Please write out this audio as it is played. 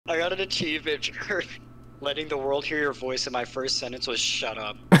I got an achievement for letting the world hear your voice, and my first sentence was "shut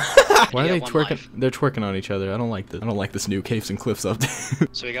up." Why are they twerking? They're twerking on each other. I don't like this. I don't like this new Caves and Cliffs update.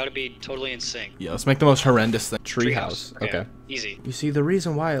 So we gotta be totally in sync. Yeah, let's make the most horrendous thing. Treehouse. Okay. Easy. You see, the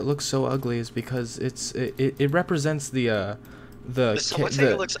reason why it looks so ugly is because it represents the Did someone say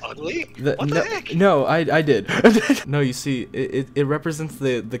it looks ugly? What the heck? No, I did. No, you see, it represents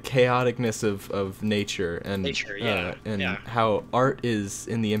the chaoticness of nature and how art is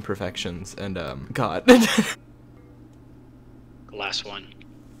in the imperfections and God. The last one.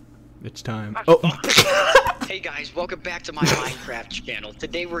 It's time. Oh. Hey guys, welcome back to my Minecraft channel.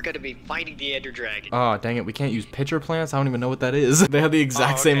 Today we're gonna be fighting the Ender Dragon. Oh, dang it, we can't use pitcher plants? I don't even know what that is. They had the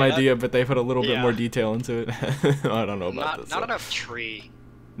exact same idea, but they put a little bit more detail into it. I don't know about this. Not enough tree.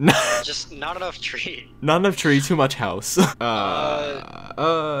 Just not enough tree. Not enough tree, too much house.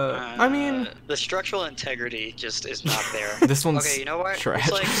 I mean... The structural integrity just is not there. This one's okay, you know what? trash.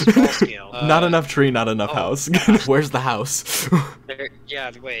 It's like small scale. Not enough tree, not enough house. Where's the house?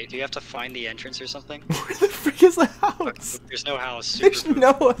 Yeah, wait, do you have to find the entrance or something? Where the frick is the house? There's no house. There's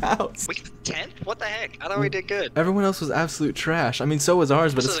no house. We 10th? What the heck? I thought we did good. Everyone else was absolute trash. I mean, so was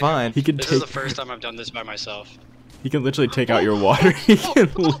ours, but it's fine. He could This is the first time I've done this by myself. He can literally take out your water. He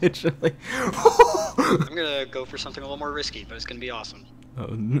can literally... I'm gonna go for something a little more risky, but it's gonna be awesome. Oh,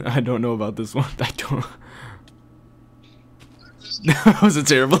 I don't know about this one. I don't... That was a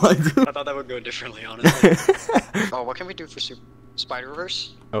terrible idea. I thought that would go differently, honestly. Oh, what can we do for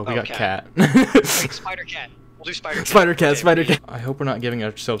Spider-Verse? Oh, we got cat. Wait, Spider-Cat. We'll do Spider-Cat. Spider-Cat, Spider-Cat. I hope we're not giving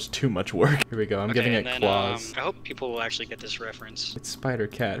ourselves too much work. Here we go, I'm giving it claws. I hope people will actually get this reference. It's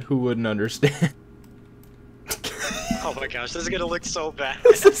Spider-Cat. Who wouldn't understand? Oh my gosh, this is gonna look so bad.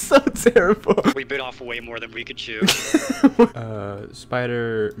 This is so terrible. We bit off way more than we could chew.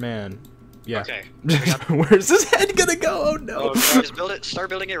 Spider-Man. Yeah. Okay. Where's his head gonna go? Oh no. Oh, just build it. Start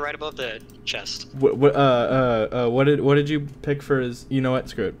building it right above the chest. What did you pick for his? You know what?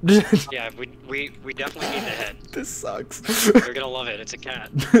 Screw it. Yeah, we definitely need the head. This sucks. They're gonna love it. It's a cat.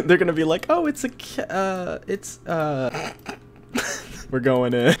 They're gonna be like, oh, it's a cat. We're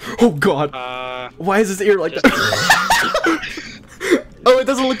going in. Oh God. Why is his ear like that? Oh, it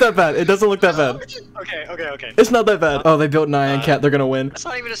doesn't look that bad. It doesn't look that bad. Okay. It's not that bad. Oh, they built an iron cat. They're gonna win. That's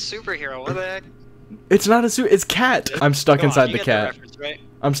not even a superhero. What the heck? It's not a It's cat. I'm stuck inside the cat.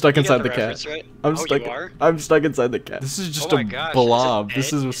 I'm stuck inside the cat. I'm stuck. I'm stuck inside the cat. This is just a blob.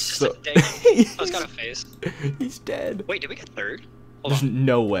 This is so. It's got a face. He's dead. Wait, did we get third? There's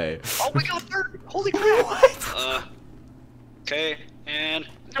no way. Oh, we got third. Holy crap! What? Okay, and.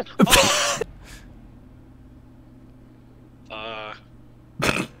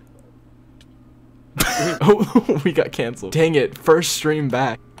 Oh, we got canceled. Dang it, first stream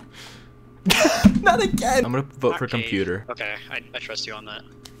back. Not again. I'm gonna vote for computer. Okay, I trust you on that.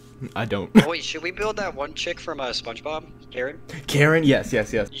 I don't. Oh, wait, should we build that one chick from SpongeBob? Karen? Karen? Yes.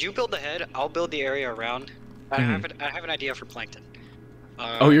 You build the head, I'll build the area around. I have an idea for Plankton.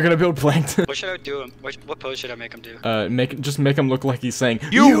 Oh, you're gonna build Plankton? What should I do him? What pose should I make him do? Just make him look like he's saying,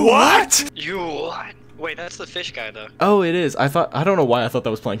 You what? You what? Wait, that's the fish guy, though. Oh, it is. I don't know why I thought that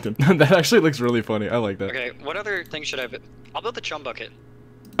was Plankton. That actually looks really funny. I like that. Okay, what other thing should I build? I'll build the chum bucket.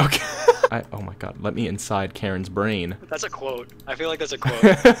 Okay. Oh my God, let me inside Karen's brain. That's a quote. I feel like that's a quote.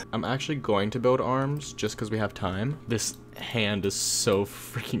 I'm actually going to build arms just because we have time. This hand is so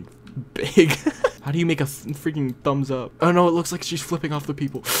freaking big. How do you make a freaking thumbs up? Oh no, it looks like she's flipping off the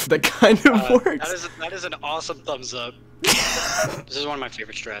people. That kind of works. That is an awesome thumbs up. This is one of my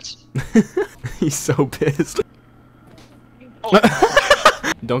favorite strats. He's so pissed.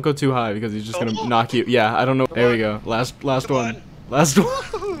 Oh. Don't go too high because he's just gonna knock you. Yeah, I don't know. There we go. Last one. Last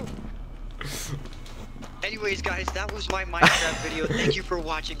one. Anyways, guys, that was my Minecraft video. Thank you for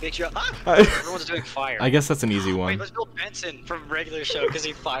watching. Make sure everyone's doing fire. I guess that's an easy one. Wait, let's build Benson from regular show because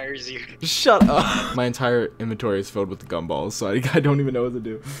he fires you. Shut up. My entire inventory is filled with the gumballs, so I don't even know what to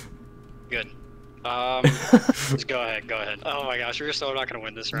do. Good. Just go ahead. Oh my gosh, we're still not gonna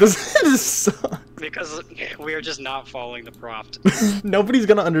win this round. This sucks. Because we are just not following the prompt. Nobody's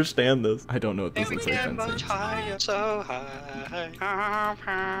gonna understand this. I don't know what this looks like. Much higher, so high.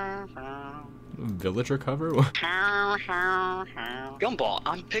 Villager cover? Gumball,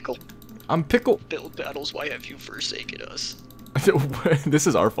 I'm Pickle. I'm Pickle. Build battles, why have you forsaken us? This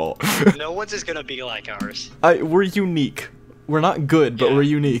is our fault. No one's is gonna be like ours. We're unique. We're not good, but we're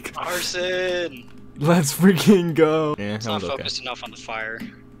unique. Arson! Let's freaking go. Yeah, it's not focused enough on the fire.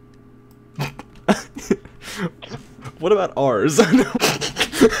 What about ours? You're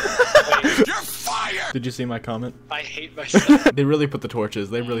fired! Did you see my comment? I hate myself. They really put the torches.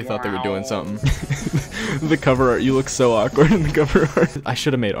 They really thought they were doing something. The cover art, you look so awkward in the cover art. I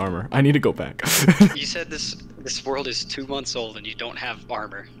should have made armor. I need to go back. You said this world is 2 months old and you don't have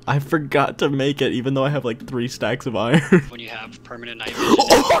armor. I forgot to make it, even though I have like 3 stacks of iron. When you have permanent night vision.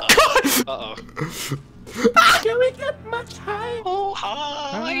 Oh god! Uh-oh. Can we get much higher? Oh,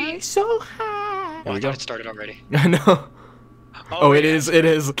 hi! So high. Oh, I thought it started already. I know. Oh, it yeah. is. It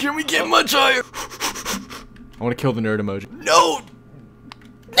is. Can we get much higher? I want to kill the nerd emoji. No!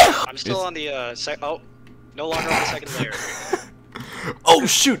 I'm still on the, no longer on the second layer. Oh,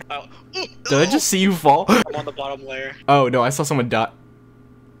 shoot! Oh. Did I just see you fall? I'm on the bottom layer. Oh, no, I saw someone die.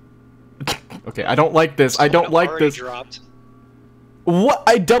 Okay, I don't like this. I don't like this. Dropped. What?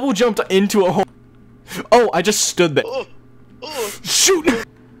 I double jumped into a hole. Oh, I just stood there. Shoot!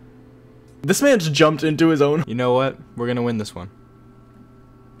 This man's jumped into his own. You know what? We're gonna win this one.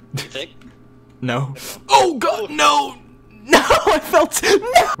 You think? No. Oh god, no! No, I felt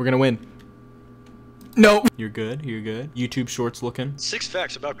no! We're gonna win. No. You're good, you're good. YouTube shorts looking. 6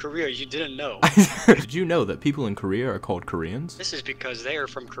 facts about Korea you didn't know. Did you know that people in Korea are called Koreans? This is because they are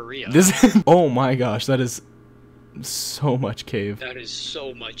from Korea. Oh my gosh, that is so much cave. That is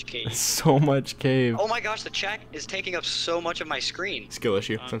so much cave. So much cave. Oh my gosh, the chat is taking up so much of my screen. Skill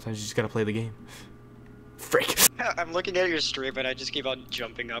issue. Sometimes you just gotta play the game. Frick. I'm looking at your stream and I just keep on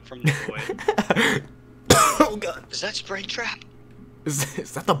jumping up from the way. Oh god. Is that Springtrap?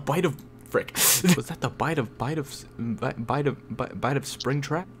 Is that the bite of frick? Was that the bite of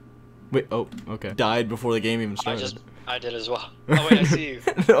Springtrap? Wait, oh, okay. Died before the game even started. I did as well. Oh wait, I see you.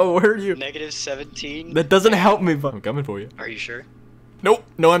 No, where are you? -17. That doesn't help me, but I'm coming for you. Are you sure? Nope.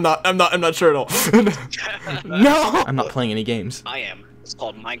 No, I'm not. I'm not sure at all. No! I'm not playing any games. I am. It's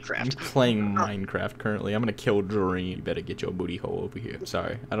called Minecraft. I'm playing Minecraft currently. I'm gonna kill Dream. You better get your booty hole over here.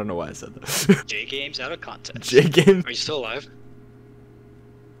 Sorry, I don't know why I said that. J Games out of context. J Games. Are you still alive?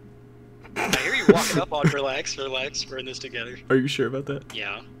 I hear you walking up on relax, we're in this together. Are you sure about that?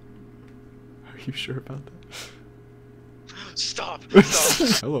 Yeah. Are you sure about that? Stop!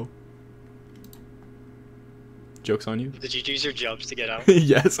 Hello. Joke's on you. Did you use your jumps to get out?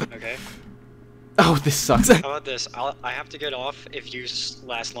 Yes. Okay. Oh, this sucks. How about this? I have to get off if you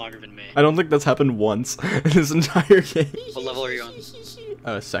last longer than me. I don't think that's happened once in this entire game. What level are you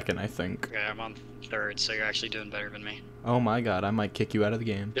on? Second, I think. Okay, I'm on 3rd, so you're actually doing better than me. Oh my god, I might kick you out of the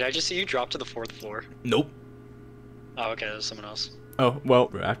game. Did I just see you drop to the 4th floor? Nope. Oh, okay, there's someone else. Oh, well,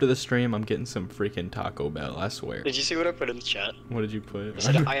 after the stream, I'm getting some freaking Taco Bell, I swear. Did you see what I put in the chat? What did you put? I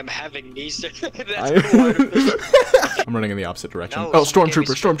said, I am having these. That's cool. I'm running in the opposite direction. No, oh, someone gave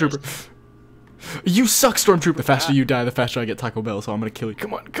me Stormtrooper. You suck, Stormtrooper. The faster you die, the faster I get Taco Bell, so I'm gonna kill you.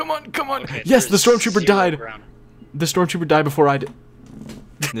 Come on, come on, come on. Okay, yes, the Stormtrooper died. Ground. The Stormtrooper died before I did.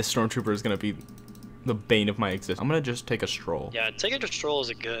 This Stormtrooper is gonna be the bane of my existence. I'm gonna just take a stroll. Yeah, taking a stroll is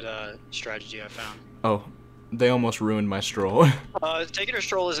a good strategy I found. Oh, they almost ruined my stroll. Taking a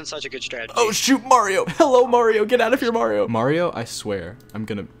stroll isn't such a good strategy. Oh shoot, Mario! Hello, Mario! Get out of here, Mario! Mario, I swear, I'm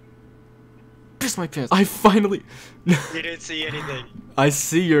gonna piss my pants. I finally. You didn't see anything. I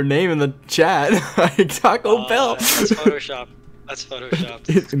see your name in the chat. Taco Bell. That's Photoshop. That's photoshopped.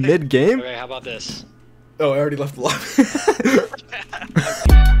 It's mid-game? Okay, how about this? Oh, I already left the lobby.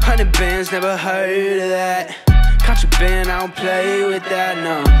 100 bands, never heard of that. Contraband, I don't play with that,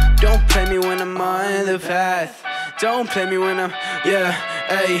 no. Don't play me when I'm on the path. Don't play me when I'm, yeah,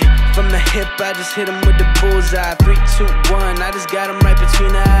 ayy. From the hip, I just hit him with the bullseye. 3, 2, 1, I just got him right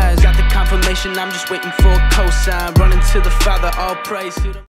between the eyes. Got the confirmation, I'm just waiting for a cosign. Running to the Father, all praise to the